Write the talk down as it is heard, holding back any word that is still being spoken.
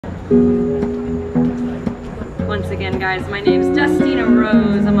Once again, guys, my name's Dustina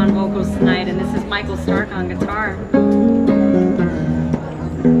Rose. I'm on vocals tonight, and this is Michael Stark on guitar.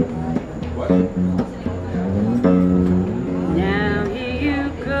 Now here you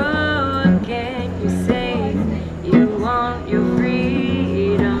go again. You say you want your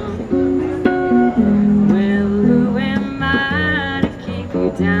freedom. Well, who am I to keep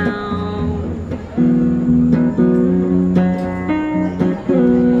you down?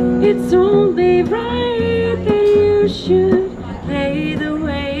 It's only right that you should play the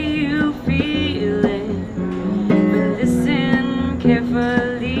way